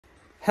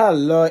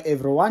Hello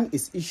everyone,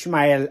 it's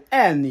Ishmael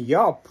and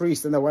your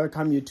priest, and I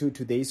welcome you to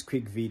today's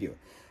quick video.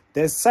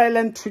 The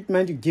silent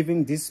treatment you're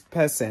giving this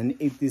person,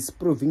 it is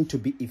proving to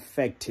be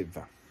effective.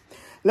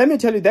 Let me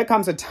tell you, there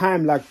comes a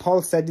time, like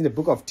Paul said in the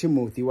book of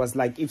Timothy, was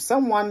like, if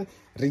someone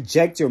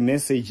rejects your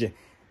message,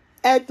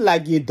 act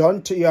like you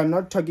are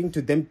not talking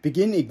to them,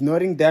 begin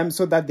ignoring them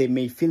so that they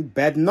may feel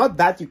bad, not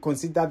that you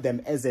consider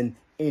them as an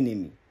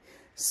enemy.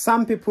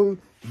 Some people,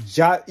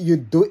 you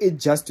do it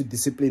just to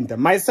discipline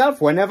them.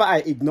 Myself, whenever I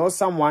ignore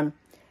someone,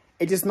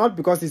 it is not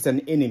because it's an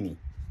enemy.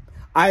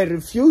 I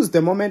refuse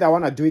the moment I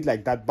want to do it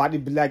like that, but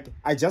it be like,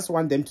 I just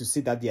want them to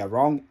see that they are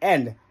wrong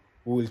and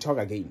we will talk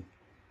again.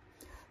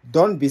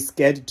 Don't be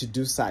scared to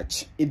do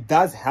such. It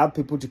does help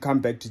people to come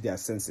back to their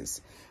senses.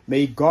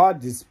 May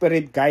God, the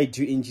Spirit, guide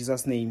you in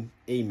Jesus' name.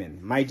 Amen.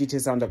 My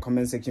details are in the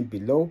comment section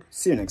below.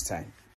 See you next time.